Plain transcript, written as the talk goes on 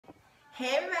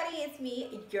Hey everybody, it's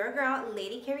me, your girl,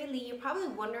 Lady Kairyly. You're probably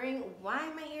wondering why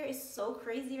my hair is so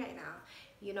crazy right now.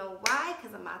 You know why?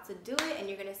 Because I'm about to do it and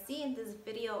you're going to see in this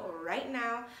video right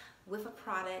now with a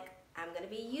product I'm going to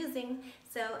be using.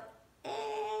 So,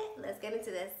 let's get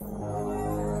into this.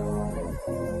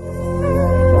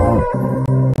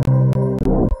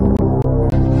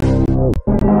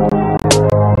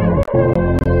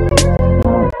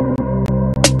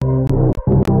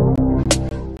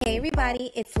 Hey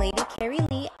everybody, it's Lady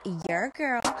Kairyly, your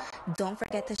girl. Don't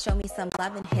forget to show me some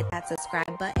love and hit that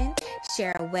subscribe button.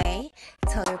 Share away,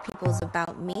 tell your peoples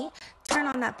about me. Turn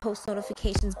on that post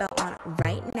notifications bell on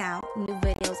right now. New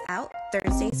videos out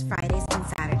Thursdays, Fridays, and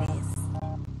Saturdays.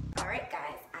 Alright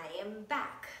guys, I am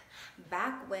back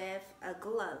with a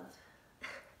glove.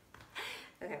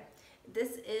 Okay,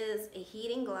 this is a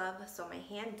heating glove so my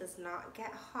hand does not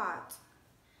get hot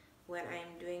when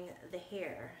I'm doing the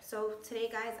hair. So today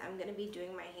guys, I'm gonna be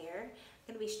doing my hair. I'm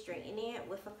gonna be straightening it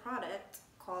with a product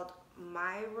called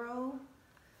Miropure.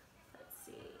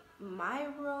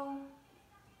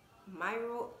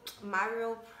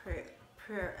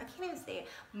 I can't even say it.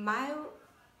 Miropure.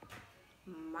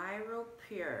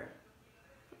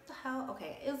 What the hell?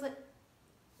 Okay, it was like,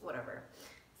 whatever.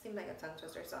 Seemed like a tongue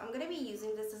twister. So I'm gonna be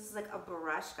using this. This is like a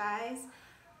brush, guys,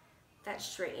 that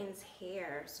straightens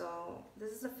hair. So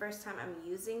this is the first time I'm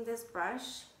using this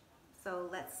brush. So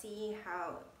let's see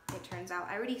how it turns out.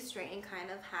 I already straightened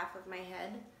kind of half of my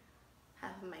head.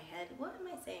 What am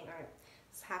I saying? All right,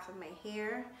 it's half of my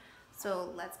hair.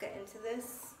 So let's get into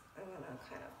this. I'm gonna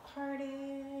kind of part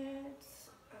it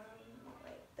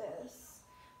like this.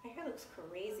 My hair looks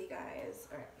crazy, guys.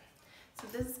 All right. So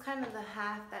this is kind of the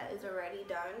half that is already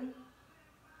done.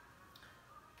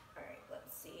 All right,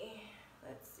 let's see.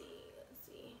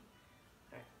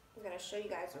 All right, I'm gonna show you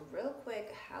guys real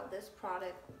quick how this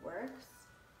product works.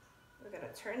 We're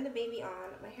gonna turn the baby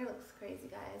on. My hair looks crazy,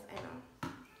 guys, I know.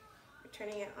 We're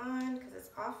turning it on because it's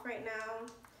off right now.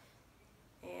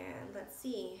 And let's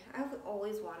see, I've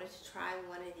always wanted to try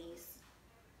one of these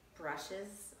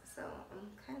brushes, so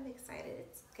I'm kind of excited.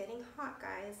 It's getting hot,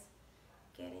 guys.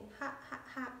 Getting hot.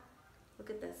 Look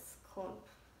at this clump,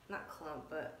 not clump,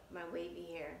 but my wavy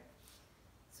hair.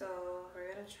 So we're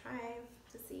gonna try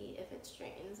to see if it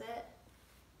straightens it,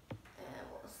 and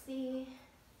we'll see.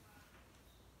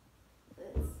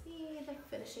 Let's see the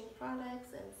finishing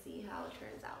products and see how it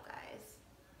turns out, guys.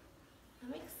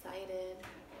 I'm excited,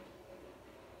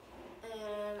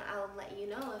 and I'll let you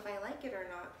know if I like it or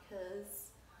not,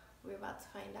 because we're about to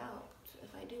find out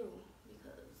if I do.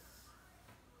 Because,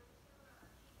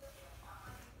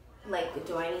 like,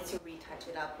 do I need to retouch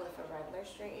it up with a regular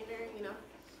straightener, you know?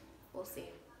 We'll see.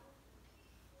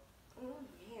 Oh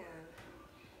man.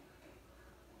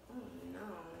 Oh no.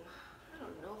 I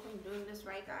don't know if I'm doing this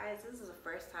right, guys. This is the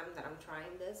first time that I'm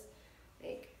trying this.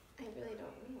 Like, I really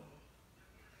don't know.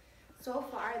 So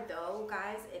far though,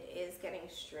 guys, it is getting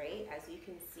straight, as you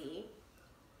can see.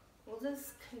 We'll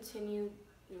just continue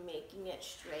making it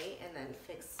straight and then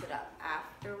fix it up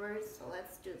afterwards. So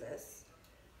let's do this.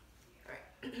 Alright.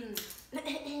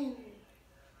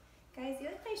 Guys, you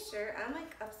like my shirt? I'm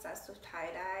like obsessed with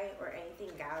tie-dye or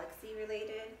anything galaxy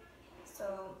related.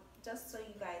 So just so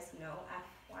you guys know,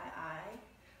 FYI.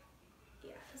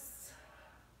 Yes.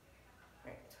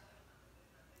 Right.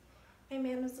 My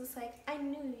man was just like, I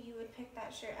knew you would pick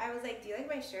that shirt. I was like, do you like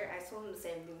my shirt? I told him the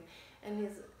same thing. And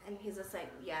he's just like,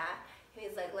 yeah.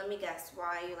 He's like, let me guess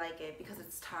why you like it. Because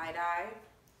it's tie-dye.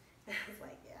 I was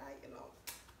like, yeah, you know,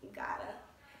 you gotta.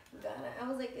 I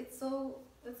was like, it's so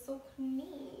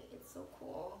neat. It's so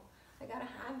cool. I gotta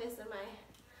have this in my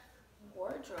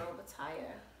wardrobe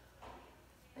attire.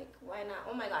 Like, why not?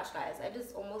 Oh my gosh, guys, I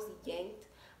just almost yanked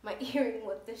my earring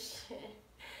with this shit.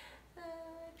 I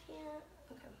can't.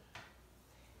 Okay.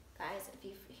 Guys, if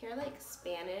you hear like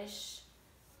Spanish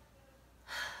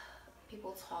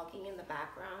people talking in the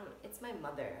background, it's my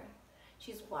mother.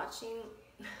 She's watching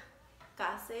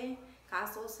Caso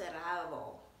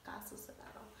Cerrado.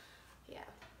 Yeah,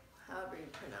 however you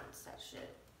pronounce that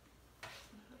shit. I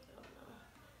don't know.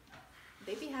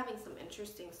 They be having some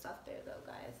interesting stuff there though,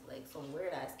 guys. Like some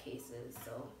weird ass cases,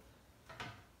 so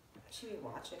she be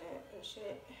watching it and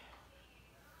shit.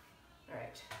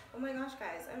 Alright. Oh my gosh,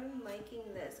 guys, I'm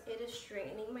liking this. It is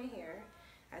straightening my hair,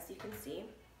 as you can see.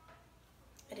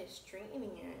 It is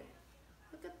straightening it.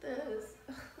 Look at this.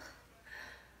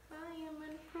 I am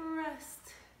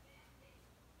impressed.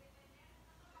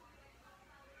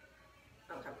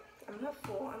 Okay, I'm a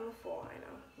fool, I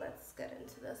know. Let's get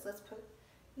into this. Let's put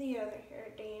the other hair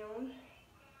down.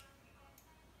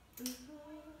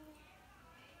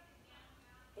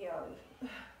 Yo,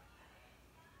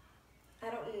 I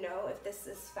don't know if this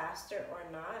is faster or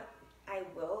not. I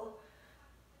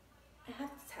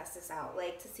have to test this out,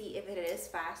 like, to see if it is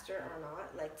faster or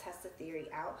not, like, test the theory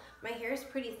out. My hair is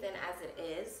pretty thin as it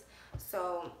is,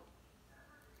 so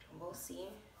we'll see.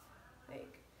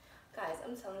 Like, guys,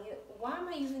 I'm telling you, why am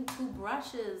I using 2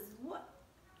 brushes? What?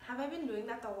 Have I been doing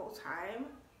that the whole time?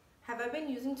 Have I been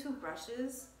using 2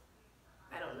 brushes?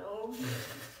 I don't know.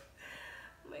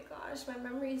 Oh my gosh, my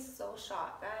memory is so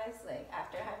shot, guys. Like,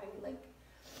 after having, like,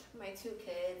 my 2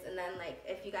 kids, and then, like,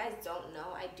 if you guys don't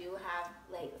know, I do have,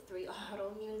 like, 3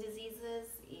 autoimmune diseases.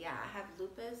 Yeah, I have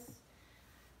lupus,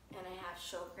 and I have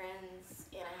Sjogren's,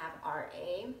 and I have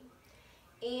RA.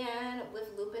 And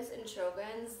with lupus and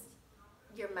Sjogren's,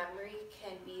 your memory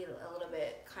can be a little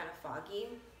bit kind of foggy.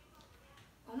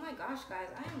 Oh my gosh, guys,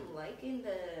 I am liking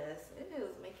this. It is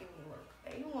making me look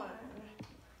A1.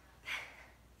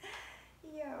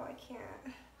 Yo, I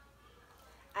can't.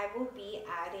 I will be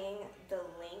adding the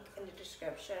link in the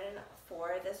description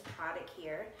for this product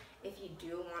here if you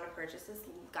do want to purchase this.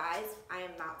 Guys, I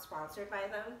am not sponsored by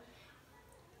them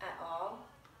at all,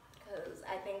 because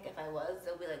I think if I was,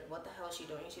 they'll be like, what the hell is she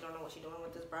doing? She don't know what she's doing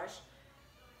with this brush.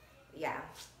 Yeah,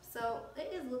 so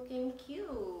it is looking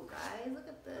cute, guys. Look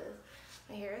at this.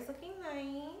 My hair is looking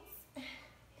nice.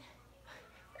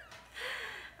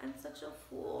 I'm such a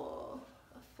fool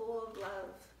of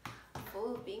love, a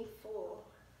fool of being full.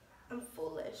 I'm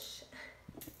foolish.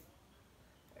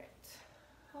 Right.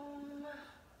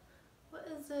 What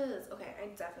is this? Okay, I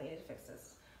definitely need to fix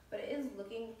this. But it is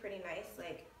looking pretty nice.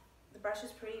 Like, the brush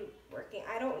is pretty working.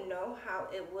 I don't know how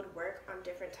it would work on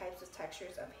different types of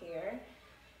textures of hair,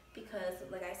 because,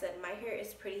 like I said, my hair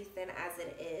is pretty thin as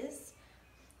it is.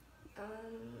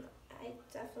 I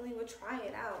definitely would try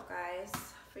it out, guys,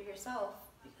 for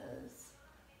yourself, because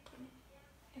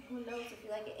who knows if you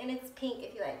like it. And it's pink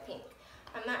if you like pink.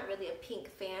 I'm not really a pink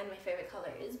fan. My favorite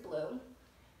color is blue.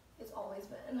 It's always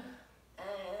been.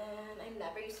 And I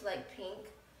never used to like pink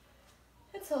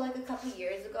until like a couple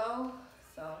years ago.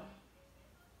 So,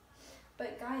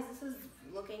 but guys, this is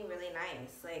looking really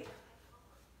nice. Like,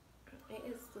 it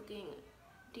is looking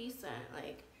decent.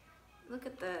 Like, look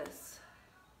at this.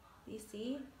 You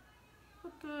see?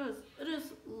 Look at this. It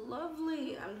is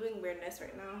lovely. I'm doing weirdness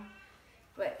right now,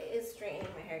 but it is straightening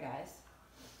my hair, guys.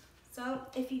 So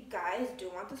if you guys do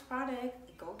want this product,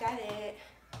 go get it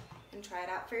and try it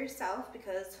out for yourself,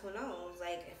 because who knows,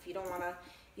 like, if you don't want to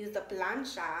use the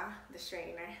plancha, the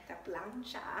straightener, the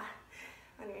plancha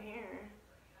on your hair,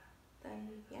 then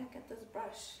yeah, get this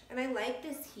brush. And I like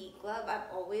this heat glove.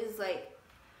 I've always, like,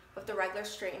 with the regular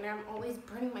straightener, I'm always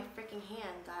burning my freaking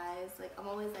hand, guys. Like, I'm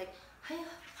always like, hi,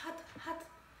 hot, hot.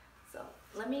 So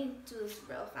let me do this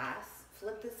real fast.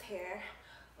 Flip this hair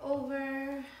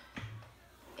over.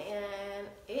 And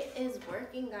it is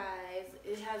working, guys.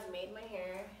 It has made my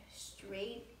hair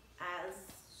straight as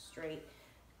straight.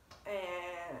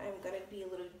 And I'm gonna be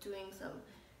doing some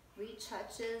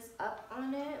retouches up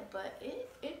on it, but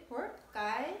it worked,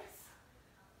 guys.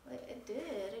 Like, it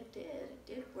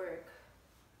did work.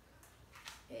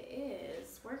 It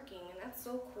is working, and that's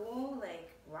so cool.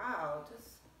 Like, wow,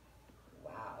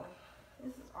 wow,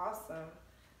 this is awesome.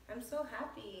 I'm so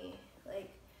happy. Like,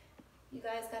 you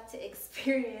guys got to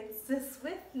experience this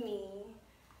with me.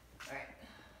 All right.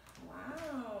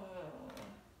 Wow.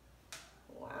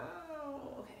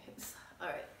 Wow. Okay. All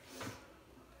right.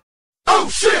 Oh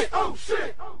shit! Oh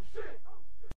shit! Oh shit!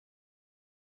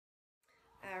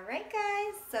 All right,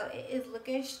 guys. So it is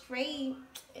looking straight.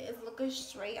 It is looking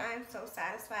straight. I am so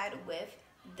satisfied with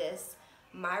this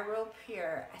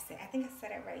Miropure. I think I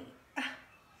said it right.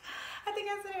 I think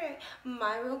I said it right.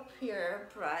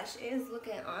 Miropure brush is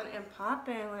looking on and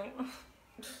popping. Like,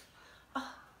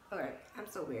 oh, alright, I'm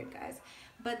so weird, guys.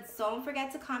 But don't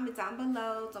forget to comment down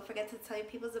below. Don't forget to tell your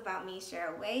peoples about me.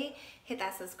 Share away. Hit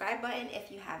that subscribe button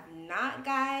if you have not,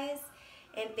 guys.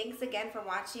 And thanks again for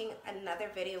watching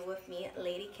another video with me,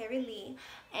 Lady Kairyly.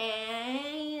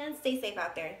 And stay safe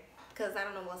out there, because I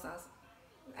don't know what else.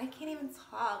 I can't even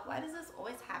talk. Why does this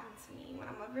always happen to me?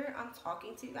 Whenever I'm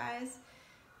talking to you guys,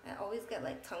 I always get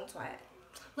like tongue-tied.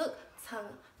 Look,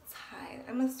 tongue-tied.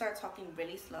 I'm gonna start talking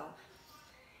really slow,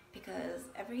 because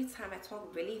every time I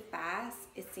talk really fast,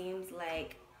 it seems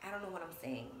like I don't know what I'm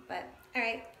saying. But all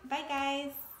right, bye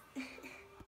guys.